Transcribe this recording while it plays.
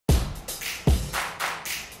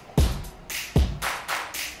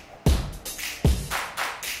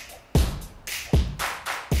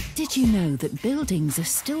Did you know that buildings are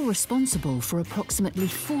still responsible for approximately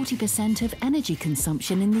 40% of energy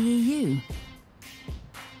consumption in the EU?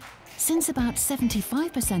 Since about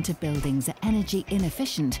 75% of buildings are energy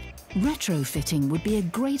inefficient, retrofitting would be a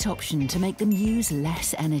great option to make them use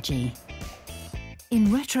less energy. In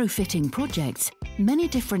retrofitting projects, many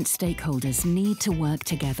different stakeholders need to work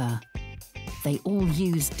together. They all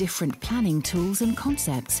use different planning tools and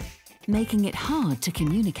concepts, making it hard to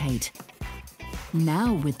communicate.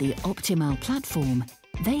 Now, with the OptEEmAL platform,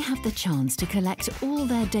 they have the chance to collect all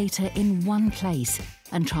their data in one place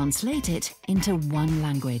and translate it into one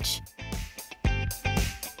language.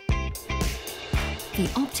 The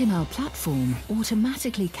OptEEmAL platform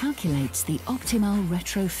automatically calculates the optimal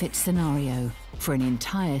retrofit scenario for an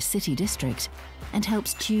entire city district and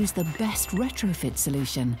helps choose the best retrofit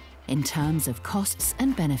solution in terms of costs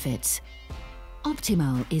and benefits.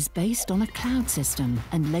 OptEEmAL is based on a cloud system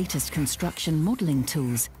and latest construction modelling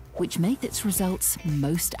tools, which make its results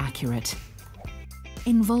most accurate.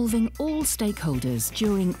 Involving all stakeholders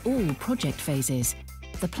during all project phases,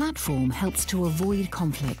 the platform helps to avoid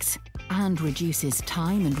conflicts and reduces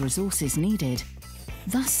time and resources needed,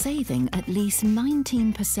 thus saving at least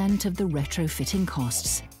 19% of the retrofitting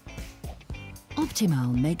costs.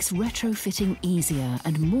 OptEEmAL makes retrofitting easier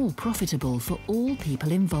and more profitable for all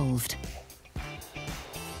people involved.